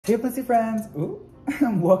Hey Pussy friends! Ooh.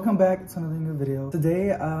 Welcome back to another new video. Today,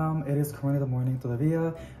 it is currently the morning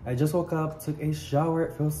todavía. I just woke up, took a shower.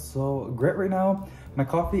 It feels so great right now. My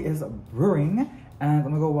coffee is brewing and I'm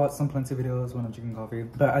gonna go watch some plenty videos when I'm drinking coffee.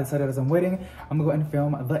 But I decided as I'm waiting, I'm gonna go and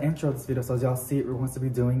film the intro of this video. So as y'all see, we're going to be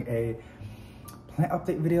doing a plant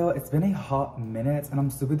update video. It's been a hot minute and I'm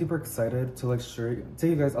super duper excited to take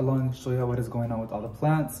you guys along and show you what is going on with all the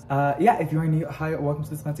plants. Yeah, if you are new, hi, welcome to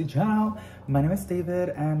this fancy channel. My name is David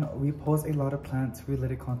and we post a lot of plant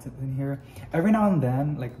related content in here. Every now and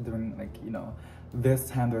then, like during this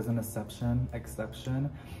time, there's an exception.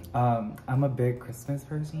 I'm a big Christmas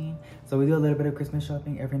person, so we do a little bit of Christmas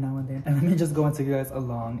shopping every now and then. And let me just go and take you guys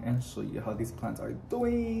along and show you how these plants are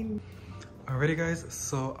doing. Alrighty guys,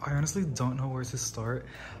 so I honestly don't know where to start,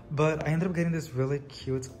 but I ended up getting this really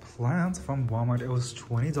cute plant from Walmart. It was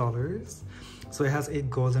 $20. So it has a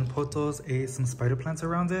golden pothos, some spider plants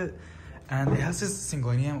around it, and it has this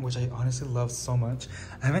syngonium, which I honestly love so much.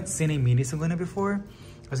 I haven't seen a mini syngonium before.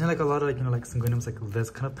 I've seen like a lot of like syngoniums like this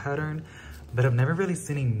kind of pattern, but I've never really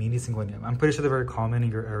seen a mini syngonium. I'm pretty sure they're very common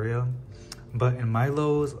in your area, but in my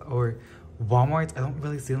Lowe's or Walmart, I don't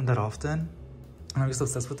really see them that often. And I'm just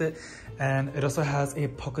obsessed with it. And it also has a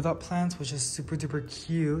polka dot plant, which is super duper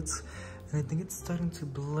cute. And I think it's starting to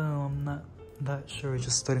bloom. Not that sure, it's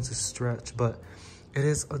just starting to stretch, but it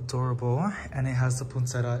is adorable. And it has the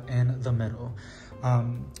puncera in the middle.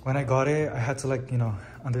 When I got it, I had to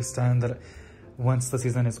understand that once the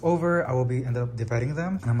season is over, I will be end up dividing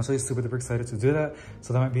them. And I'm actually super duper excited to do that.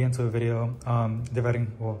 So that might be into a video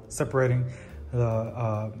separating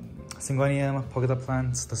the syngonium, polka dot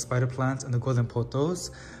plants, the spider plants, and the golden pothos,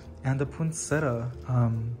 and the puncera.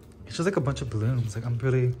 It's just like a bunch of blooms. Like I'm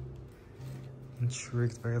really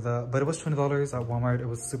intrigued by that. But it was $20 at Walmart. It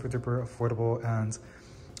was super duper affordable, and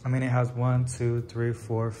I mean it has 1, 2, 3,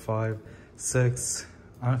 4, 5, 6.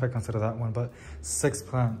 I don't know if I consider that one, but 6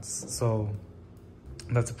 plants. So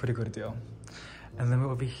that's a pretty good deal. And then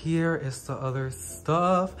over here is the other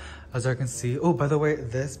stuff. As you can see, oh, by the way,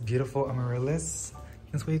 this beautiful amaryllis,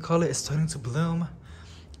 that's what you call it, it's starting to bloom.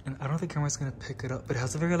 And I don't think the camera's gonna pick it up, but it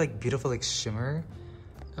has a very beautiful shimmer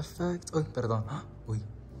effect. Oh, perdón. Uy.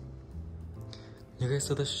 You guys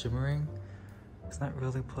saw the shimmering? It's not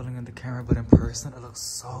really pulling in the camera, but in person, it looks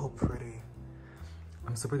so pretty.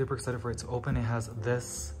 I'm super duper excited for it to open. It has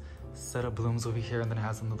this set of blooms over here, and then it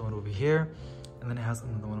has another one over here. And then it has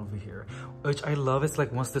another one over here, which I love. It's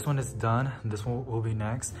like once this one is done, this one will be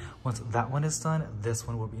next. Once that one is done, this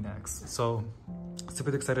one will be next. So super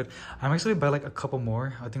excited. I'm actually buy a couple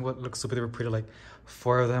more. I think what looks super duper pretty, like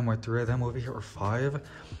 4 of them or 3 of them over here, or 5.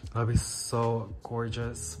 That'll be so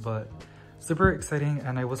gorgeous, but super exciting.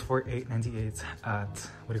 And I was for $8.98 at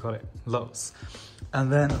Lowe's.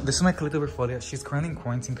 And then this is my collectible folia. She's currently in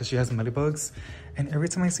quarantine because she has mealybugs, and every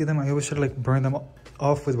time I see them, I always try to burn them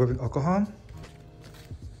off with rubbing alcohol.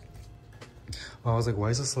 Well, I was like, why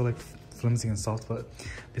is it so flimsy and soft? But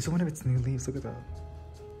this is one of its new leaves. Look at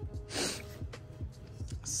that.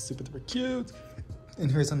 Super duper cute. And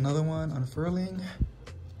here's another one unfurling.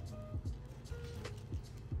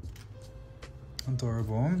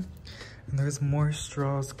 Adorable. And there's more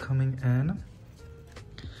straws coming in.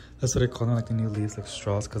 That's what I call them, the new leaves,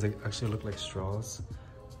 straws, because they actually look like straws.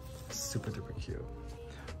 Super duper cute.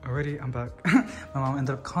 Alrighty, I'm back. My mom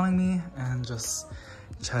ended up calling me and just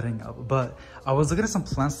chatting up, but I was looking at some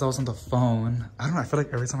plants that was on the phone. I don't know, I feel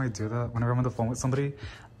like every time I do that, whenever I'm on the phone with somebody,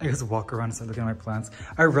 I just walk around and start looking at my plants.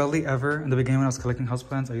 I rarely ever, in the beginning when I was collecting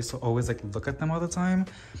houseplants, I used to always look at them all the time,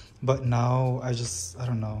 but now I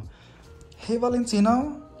don't know. Hey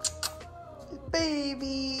Valentino,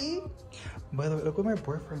 baby. By the way, look what my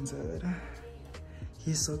boyfriend did.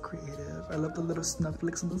 He's so creative. I love the little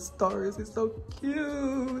snowflakes and the stars. It's so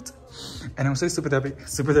cute. And I'm so super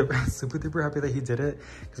duper happy that he did it,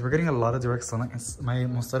 because we're getting a lot of direct sunlight. And my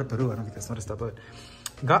Mostarda Peru, I don't know if you guys noticed that, but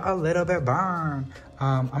got a little bit burned.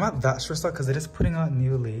 I'm not that stressed out because it is putting out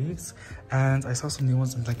new leaves, and I saw some new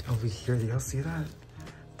ones over here. Do y'all see that?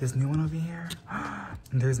 This new one over here.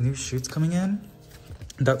 And there's new shoots coming in.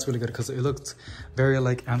 That's really good because it looked very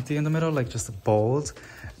empty in the middle, just bold.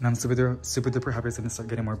 And I'm super duper happy it's gonna start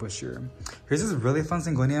getting more bushier. Here's this really fun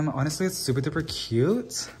syngonium. Honestly, it's super duper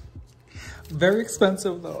cute. Very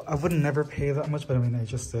expensive though. I would never pay that much, but I mean, I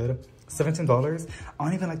just did. $17. I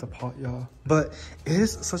don't even like the pot, y'all. But it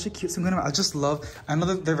is such a cute syngonium. I know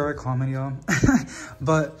that they're very common, y'all.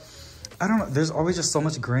 But I don't know, there's always just so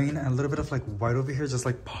much green, and a little bit of white over here just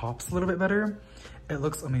pops a little bit better. It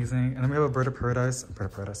looks amazing. And then we have a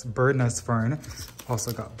bird nest fern.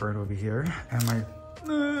 Also got burned over here. And my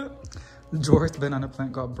George banana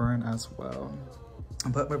plant got burned as well.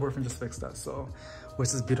 But my boyfriend just fixed that, so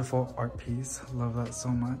which is beautiful art piece. Love that so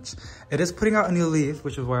much. It is putting out a new leaf,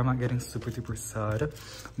 which is why I'm not getting super duper sad.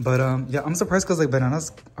 But yeah, I'm surprised because like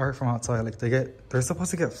bananas are from outside. Like they're supposed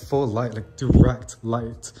to get full light, like direct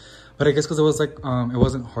light. But I guess because it was like it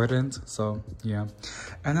wasn't hardened, so yeah.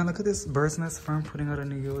 And then look at this bird's nest farm putting out a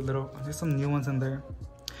new little. There's some new ones in there.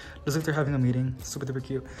 Looks like they're having a meeting. Super duper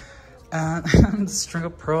cute. And the string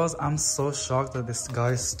of pearls. I'm so shocked that this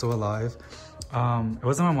guy is still alive. It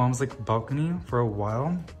was on my mom's like balcony for a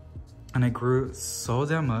while, and it grew so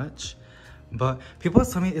damn much. But people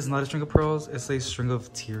tell me it's not a string of pearls, it's a string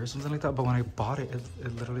of tears, something like that. But when I bought it,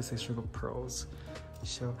 it literally says string of pearls.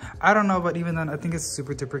 So I don't know, but even then, I think it's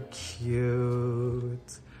super duper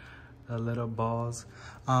cute. The little balls.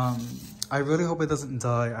 I really hope it doesn't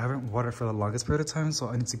die. I haven't watered for the longest period of time, so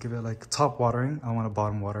I need to give it like top watering. I want to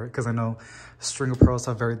bottom water because I know string of pearls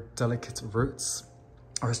have very delicate roots.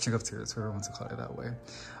 Or a string of tears, whoever wants to call it that way.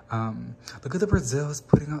 Look at the Brazil is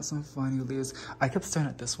putting out some fun new leaves. I kept staring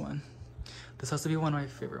at this one. This has to be one of my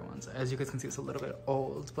favorite ones. As you guys can see, it's a little bit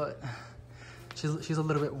old, but she's a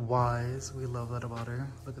little bit wise. We love that about her.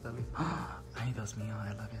 Look at that leaf. I think that's me.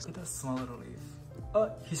 I love it. Look at that small little leaf.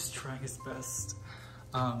 Oh, he's trying his best.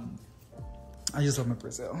 I just love my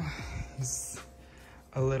Brazil. He's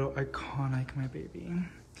a little iconic, my baby.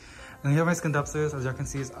 And here my Scindapsus, as y'all can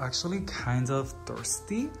see, is actually kind of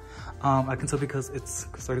thirsty. I can tell because it's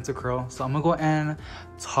starting to curl. So I'm gonna go and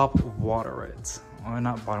top water it. Or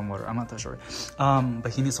not bottom water, I'm not that sure.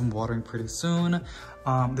 But he needs some watering pretty soon.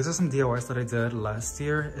 These are some DIYs that I did last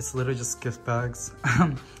year. It's literally just gift bags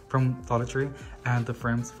from Dollar Tree and the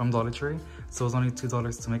frames from Dollar Tree. So it's only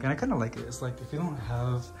 $2 to make, and I kind of like it. It's like if you don't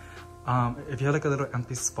have, if you have like a little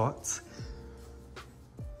empty spot,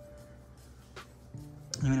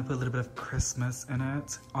 you're gonna put a little bit of Christmas in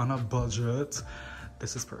it on a budget.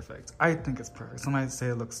 This is perfect. I think it's perfect. Some might say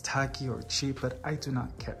it looks tacky or cheap, but I do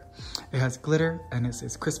not care. It has glitter and it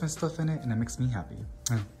says Christmas stuff in it, and it makes me happy.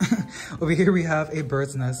 Over here we have a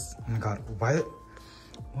bird's nest. Oh my god,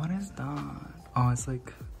 what is that? Oh, it's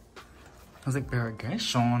like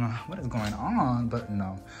variegation. What is going on? But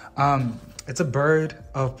no. It's a bird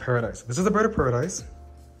of paradise. This is a bird of paradise.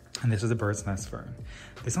 And this is a bird's nest fern.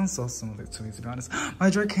 They sound so similar to me, to be honest.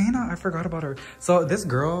 My Dracaena, I forgot about her. So this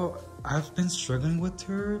girl, I've been struggling with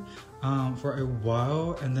her for a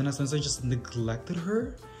while. And then as soon as I just neglected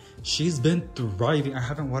her, she's been thriving. I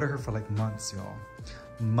haven't watered her for like months, y'all.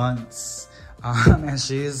 Months. And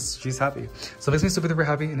she's happy. So it makes me super duper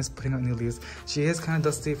happy, and it's putting out new leaves. She is kind of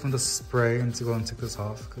dusty from the spray. I need to go and take this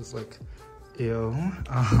off because like, ew,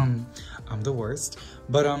 I'm the worst.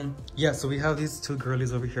 But yeah, so we have these two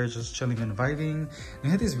girlies over here just chilling and vibing. And we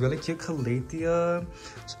have these really cute calathea.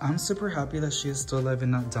 I'm super happy that she is still alive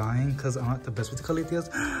and not dying, because I'm not the best with the calatheas.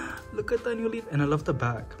 Look at that new leaf, and I love the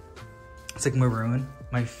back. It's like maroon,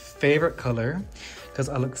 my favorite color, because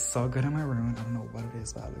I look so good in maroon. I don't know what it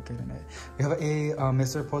is, but I look good in it. We have a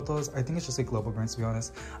Mr. Potos. I think it's just a global brand, to be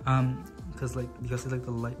honest, because like you guys see like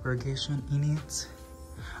the light variegation in it.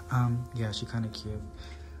 Yeah, she kind of cute.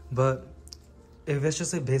 But if it's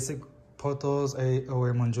just a basic Potos or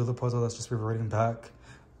a Manjula Poto that's just reverting back.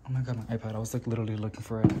 Oh my god, my iPad, I was like literally looking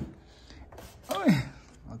for it.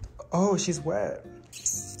 Oh, she's wet.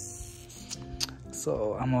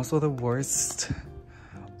 So I'm also the worst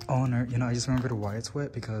owner. You know, I just remembered why it's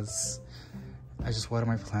wet, because I just water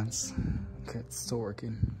my plants. Okay, it's still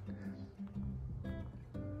working. Oh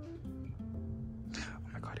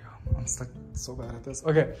my god, y'all, I'm stuck so bad at this.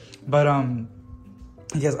 Okay, but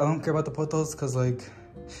yes, I don't care about the potos, because like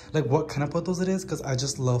what kind of potos it is, because I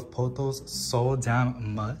just love potos so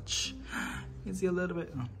damn much. You can see a little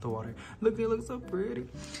bit, oh, the water. Look, they look so pretty.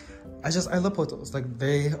 I love potos. Like,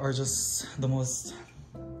 they are just the most,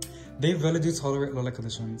 they really do tolerate low light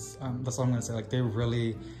conditions. That's all I'm gonna say. Like, they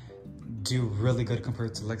really do really good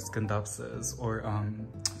compared to like Scindapsus or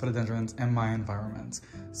philodendrons in my environment.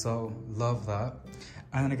 So love that.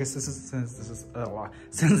 And I guess since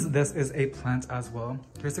this is a plant as well,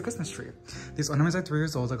 here's the Christmas tree. These ornaments are 3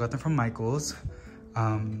 years old. I got them from Michael's.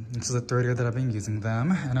 This is the 3rd year that I've been using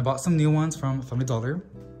them, and I bought some new ones from Family Dollar.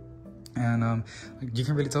 And you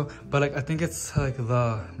can really tell, but like I think it's like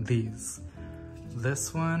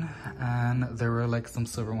this one, and there were like some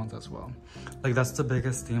silver ones as well. Like that's the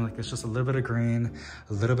biggest theme. Like it's just a little bit of green,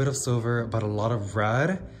 a little bit of silver, but a lot of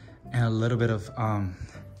red, and a little bit of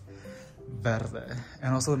verde.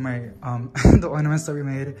 And also my the ornaments that we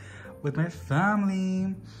made with my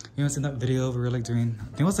family. You know, seen that video we were like doing, I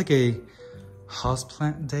think it was like a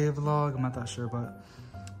houseplant day vlog. I'm not that sure, but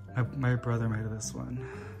my brother made this one.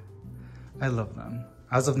 I love them.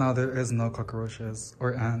 As of now, there is no cockroaches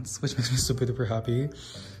or ants, which makes me super duper happy.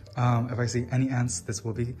 If I see any ants, this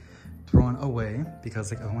will be thrown away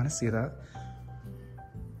because like I don't want to see that.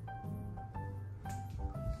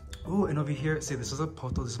 Oh, and over here, see, this is a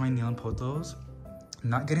poto. This is my neon potos.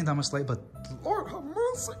 Not getting that much light, but Lord have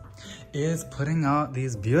mercy, is putting out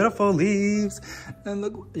these beautiful leaves. And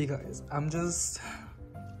look, you guys, I'm just,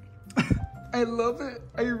 I love it.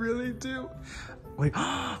 I really do. Wait,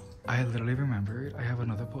 I literally remembered I have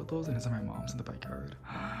another potos and it's at my mom's in the backyard.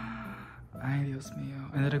 Ay, Dios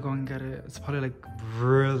mío. I need to go and get it. It's probably like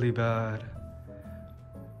really bad.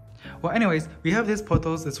 Well, anyways, we have these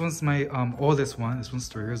potos. This one's my oldest one. This one's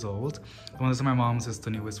 3 years old. The one that's at my mom's is the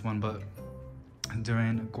newest one, but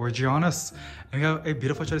during gorgeous. And we have a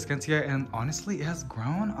beautiful Chariscantia, and honestly, it has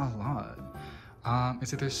grown a lot.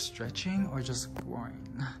 It's either stretching or just growing.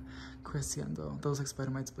 Creciendo. Those like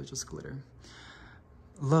spider mites, but just glitter.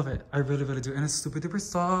 Love it. I really, really do. And it's super duper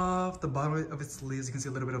soft. The bottom of its leaves, you can see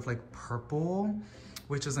a little bit of like purple,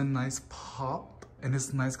 which is a nice pop. And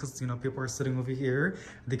it's nice because, you know, people are sitting over here.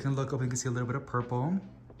 They can look up and you can see a little bit of purple.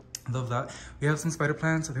 Love that. We have some spider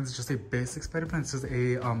plants. I think it's just a basic spider plant. It's just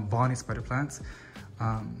a Bonnie spider plant.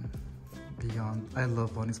 Beyond, I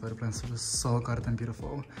love Bonnie spider plants. They're so goddamn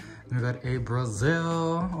beautiful. And we got a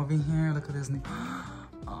Brazil over here. Look at this.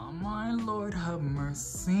 Oh my Lord, have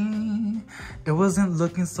mercy. It wasn't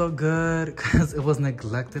looking so good because it was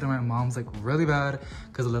neglected, and my mom's like really bad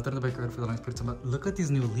because I left it in the backyard for the longest period of time. But look at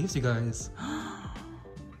these new leaves, you guys.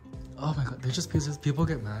 Oh my God, they're just pieces. People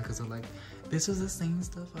get mad because they're like, this is the same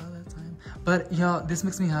stuff all the time. But yeah, this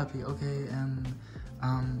makes me happy, okay? And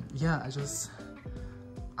yeah,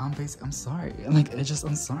 I'm sorry. Like,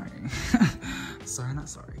 I'm sorry. Sorry, not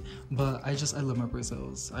sorry. But I love my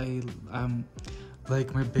Brazils.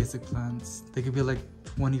 Like my basic plants, they could be like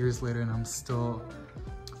 20 years later and I'm still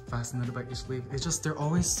fascinated by each leaf. It's just, they're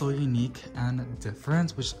always so unique and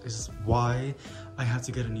different, which is why I had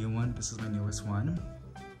to get a new one. This is my newest one.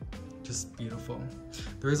 Just beautiful.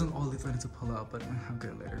 There is an old leaf I need to pull out, but I'll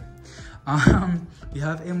get it later. We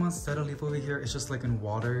have a Monstera leaf over here. It's just like in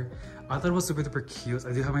water. I thought it was super duper cute.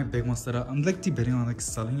 I do have my big Monstera. I'm like debating on like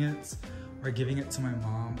selling it or giving it to my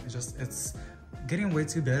mom. It's getting way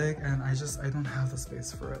too big and I don't have the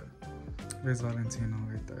space for it. There's Valentino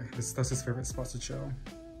right there. That's his favorite spot to chill.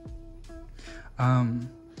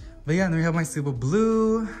 But yeah, and then we have my Cebu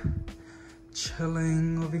Blue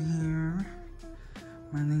chilling over here,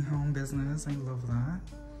 minding her own business. I love that.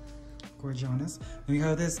 Gorgeous. And we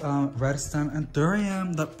have this red stem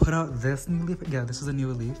Anthurium that put out this new leaf. Yeah, this is a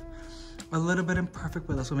new leaf. A little bit imperfect,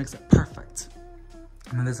 but that's what makes it perfect.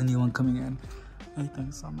 And then there's a new one coming in. I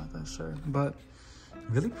think so, I'm not that sure. But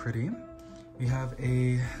really pretty. We have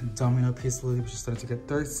a domino peace lily, which is starting to get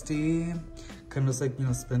thirsty. Kind of looks like, you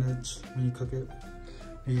know, spinach when you cook it.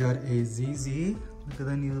 We got a ZZ. Look at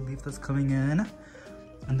the new leaf that's coming in.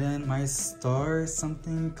 And then my star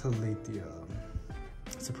something calathea.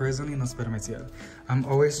 Surprisingly, no spider mites yet. I'm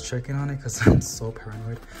always checking on it because I'm so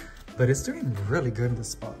paranoid. But it's doing really good in this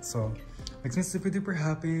spot. So makes me super duper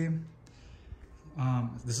happy.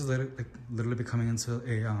 This is literally becoming into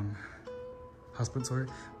a houseplant tour,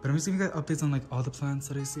 but I'm just giving you guys updates on like all the plants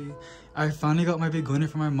that I see. I finally got my begonia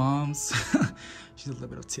from my mom's. She's a little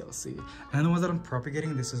bit of TLC. And the ones that I'm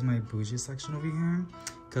propagating, this is my bougie section over here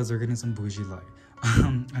because we're getting some bougie light.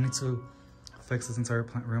 I need to fix this entire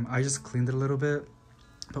plant room. I just cleaned it a little bit,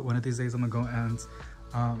 but one of these days I'm gonna go and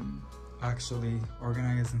actually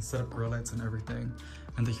organize and set up grow lights and everything,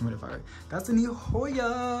 and the humidifier. That's a new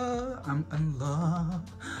Hoya. I'm in love.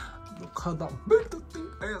 Look how that big the thing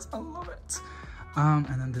is. I love it. And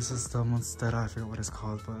then this is the Monstera. I forget what it's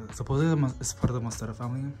called, but supposedly it's part of the Monstera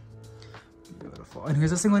family. Beautiful. And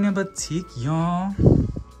here's a Syngonium Batik, y'all.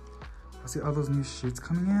 I see all those new shoots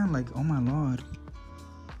coming in. Like, oh my Lord.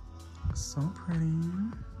 So pretty.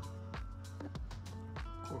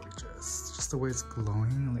 Gorgeous. Just the way it's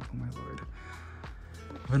glowing. Like, oh my Lord.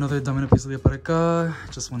 Another Domino Piso para acá.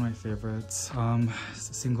 Just one of my favorites.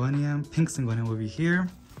 Syngonium, pink Syngonium over here.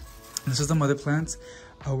 This is the mother plant.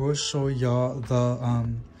 I will show y'all the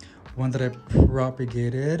one that I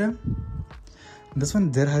propagated. This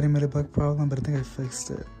one did have a mealybug problem, but I think I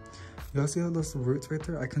fixed it. You all see all those roots right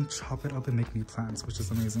there? I can chop it up and make new plants, which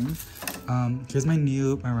is amazing. Here's my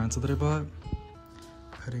ransom that I bought.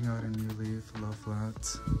 Putting out a new leaf, love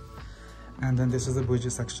that. And then this is the bougie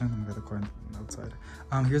section. I'm gonna get the corn outside.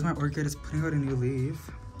 Here's my orchid. It's putting out a new leaf.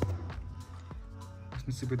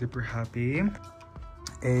 I'm super duper happy.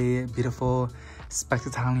 A beautiful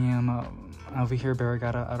Spectatalium over here,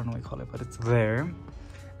 Variegata. I don't know what you call it, but it's there.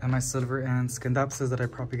 And my silver and Scandapsis that I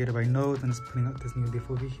propagated by node and is putting out this new leaf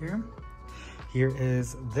over here. Here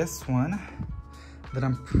is this one. that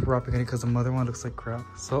I'm propagating because the mother one looks like crap.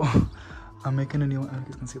 So I'm making a new one. I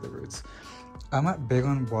you can see the roots. I'm not big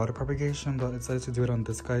on water propagation, but I decided to do it on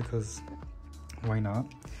this guy because why not?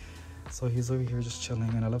 So he's over here just chilling,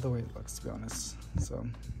 and I love the way it looks, to be honest. So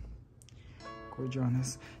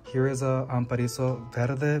gorgeous. Here is a Pariso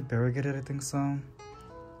Verde, variegated, I think so.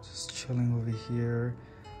 Just chilling over here.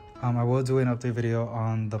 I will do an update video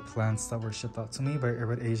on the plants that were shipped out to me by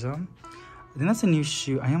Airwood Asia. I think that's a new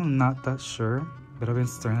shoot. I am not that sure, but I've been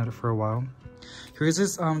staring at it for a while. Here's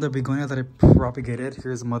this the begonia that I propagated.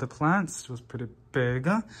 Here's the mother plants. It was pretty big,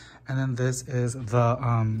 and then this is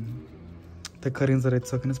the cuttings that I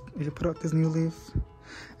took, and it put out this new leaf,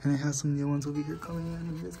 and it has some new ones over here coming in.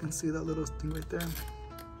 And you guys can see that little thing right there.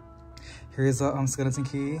 Here's a skeleton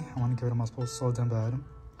key. I want to give it a mouse pole so damn bad.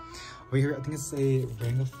 Over here, I think it's a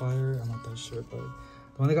ring of fire. I'm not that sure, but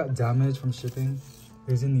the one that got damaged from shipping.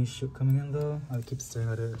 There's a new shoot coming in though. I keep staring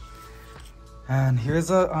at it. And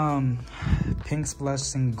here's a pink splash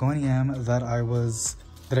syngonium that I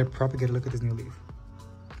propagated. Look at this new leaf.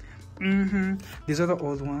 These are the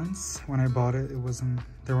old ones. When I bought it,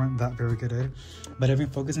 they weren't that very good. But I've been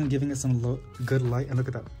focusing on giving it some good light, and look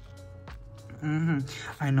at that.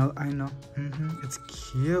 I know. It's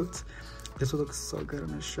cute. This would look so good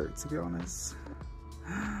on a shirt, to be honest.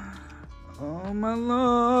 Oh my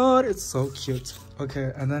lord, it's so cute.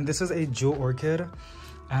 Okay, and then this is a jewel orchid,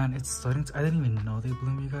 and it's starting to, I didn't even know they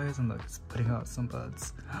bloom, you guys, and look, it's putting out some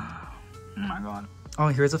buds. Oh my god. Oh,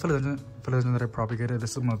 here's a philodendron that I propagated.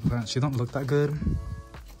 This is my plant. She don't look that good.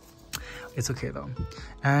 It's okay though.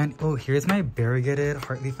 And oh, here's my variegated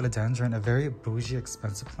heartleaf philodendron, a very bougie,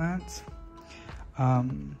 expensive plant.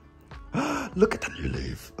 Look at the new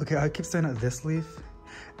leaf. Okay, I keep staring at this leaf,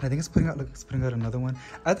 and I think it's putting out another one.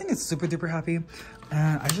 I think it's super duper happy,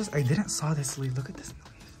 and I didn't saw this leaf. Look at this new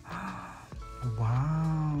leaf.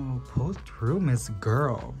 Wow, pull through, Miss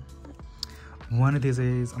Girl. One of these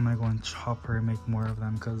days I'm gonna go and chop her and make more of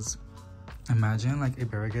them, because imagine like a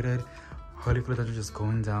variegated heartleaf philodendron just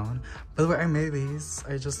going down. By the way, I made these.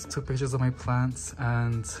 I just took pictures of my plants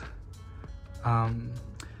and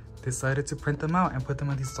decided to print them out and put them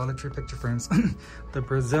on these Dollar Tree picture frames. The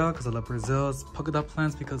Brazil, because I love Brazils, polka dot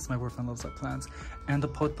plants because my boyfriend loves that plant, and the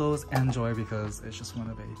potos and joy because it's just one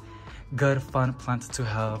of a good fun plant to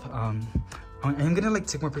have. I'm gonna like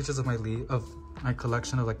take more pictures of my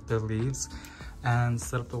collection of like their leaves and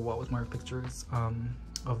set up the wall with more pictures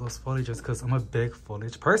of those foliages, because I'm a big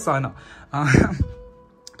foliage person.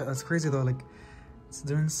 But that's crazy though, like it's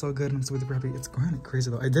doing so good and I'm so super happy. It's growing like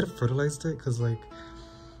crazy though. I did fertilize it because, like,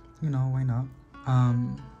 you know, why not?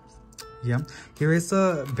 Yeah, here is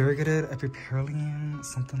a variegated epiperylene,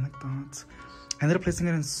 something like that. I ended up placing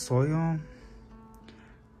it in soil.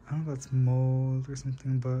 I don't know if that's mold or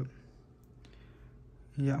something, but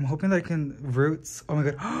yeah, I'm hoping that I can roots. Oh my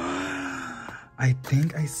god. I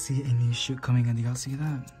think I see a new shoot coming in. Do y'all see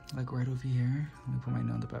that? Like right over here. Let me put my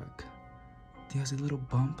nail in the back. Do y'all see the little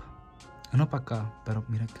bump? No pa acá, pero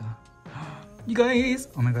mira acá. You guys!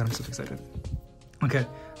 Oh my god, I'm so excited. Okay,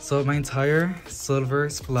 so my entire silver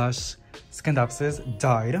splash Scandapsis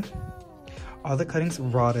died. All the cuttings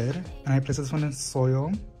rotted, and I placed this one in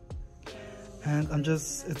soil. And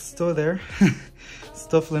it's still there.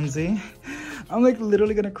 Still flimsy. I'm like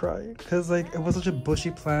literally gonna cry, because like it was such a bushy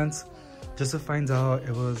plant. Just to find out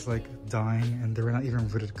it was like dying, and they were not even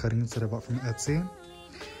rooted cuttings that I bought from Etsy.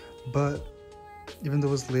 But even though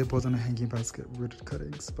it was labeled on a hanging basket, rooted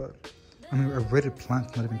cuttings, but I mean a rooted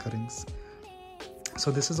plant, not even cuttings. So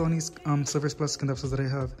this is only silver splash Scandapsis that I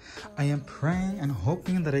have. I am praying and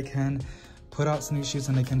hoping that I can put out some new shoots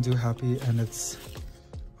and I can do happy, and it's,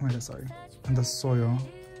 oh my god, sorry, in the soil.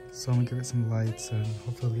 So I'm gonna give it some lights and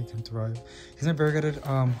hopefully it can thrive. He's my variegated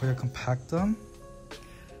Hoya compacta.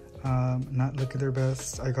 Not looking their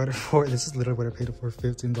best. I got it for, this is literally what I paid it for,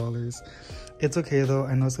 $15. It's okay though.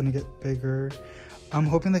 I know it's gonna get bigger. I'm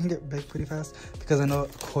hoping they can get big pretty fast, because I know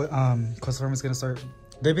Costa Farm is gonna start.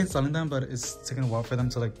 They've been selling them, but it's taking a while for them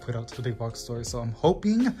to like put out to the big box stores. So I'm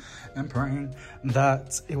hoping and praying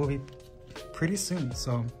that it will be pretty soon.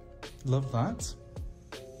 So love that.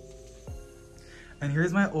 And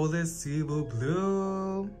here's my oldest Cebu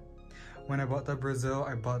Blue. When I bought the Brazil,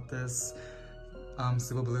 I bought this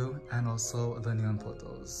Cebu Blue and also the neon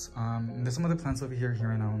potos. There's some other plants over here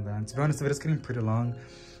and now and then. To be honest, the video's getting pretty long,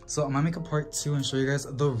 so I'm gonna make a part 2 and show you guys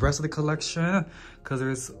the rest of the collection, because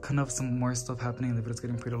there's kind of some more stuff happening and the video's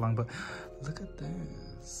getting pretty long. But look at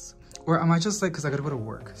this. Or I might just like, because I gotta go to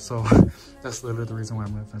work, so that's literally the reason why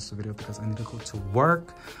I'm gonna finish the video, because I need to go to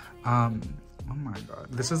work. Oh my god,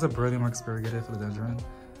 this is a Burley Marks variegated philodendron.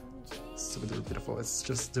 Super duper beautiful. It's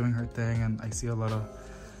just doing her thing, and I see a lot of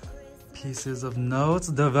pieces of notes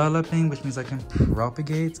developing, which means I can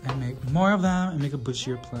propagate and make more of them and make a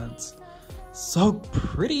bushier plant. So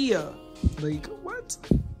pretty. Like, what?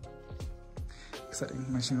 Exciting.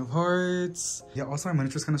 My string of hearts. Yeah, also my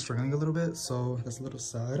miniature is kind of struggling a little bit, so that's a little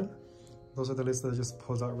sad. Those are the lists that I just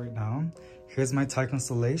pulled out right now. Here's my Thai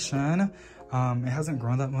constellation. It hasn't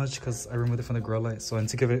grown that much because I removed it from the grow light, so I need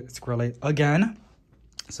to give it its grow light again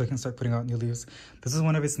so I can start putting out new leaves. This is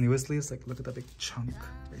one of its newest leaves. Like, look at that big chunk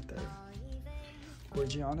right there.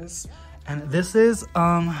 Gorgianus. And this is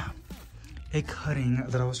a cutting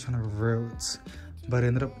that I was trying to root, but it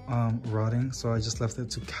ended up rotting, so I just left it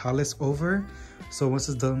to callus over. So once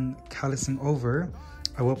it's done callusing over,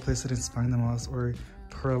 I will place it in spine moss or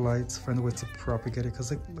perlite, find a way to propagate it,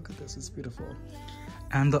 because like, look at this, it's beautiful.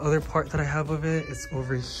 And the other part that I have of it is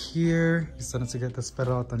over here. You starting to get the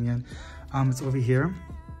spero también. It's over here.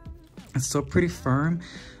 It's still pretty firm,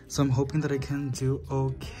 so I'm hoping that I can do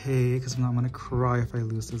okay, because I'm not gonna cry if I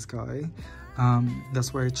lose this guy.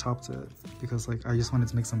 That's why I chopped it, because like I just wanted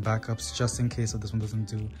to make some backups just in case if this one doesn't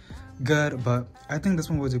do good, but I think this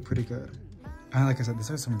one will do pretty good. And like I said, these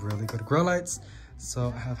are some really good grow lights,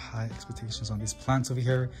 so I have high expectations on these plants over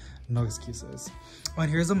here. No excuses. Oh, and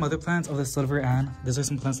here's a mother plant of the Silver Ann. These are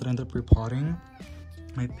some plants that I ended up repotting.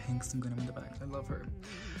 My pink Syngonum in the back. I love her.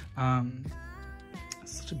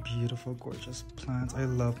 Such a beautiful, gorgeous plant. I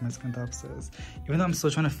love my Scandapsis. Even though I'm still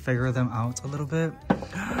trying to figure them out a little bit,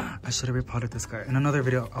 I should have repotted this guy. In another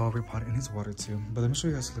video, I'll repot it in his water too. But let me show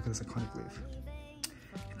you guys a look at this iconic leaf.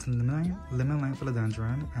 It's a lemon lime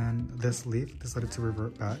philodendron, and this leaf decided to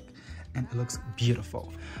revert back, and it looks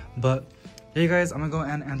beautiful. But yeah, you guys, I'm gonna go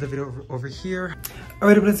and end the video over here.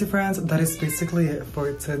 Alright, blessed friends, that is basically it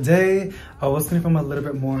for today. I was gonna film a little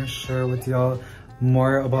bit more, share with y'all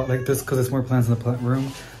more about like this, because there's more plants in the plant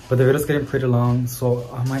room, but the video's getting pretty long, so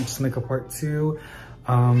I might just make a part 2,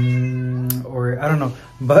 or I don't know.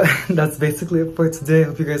 But that's basically it for today.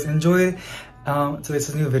 Hope you guys enjoyed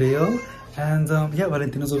today's new video. And yeah,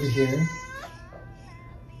 Valentino's over here,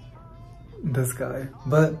 this guy.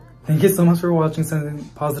 But thank you so much for watching, sending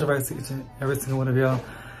positive vibes to each and every single one of y'all,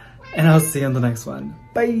 and I'll see you in the next one.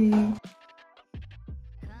 Bye.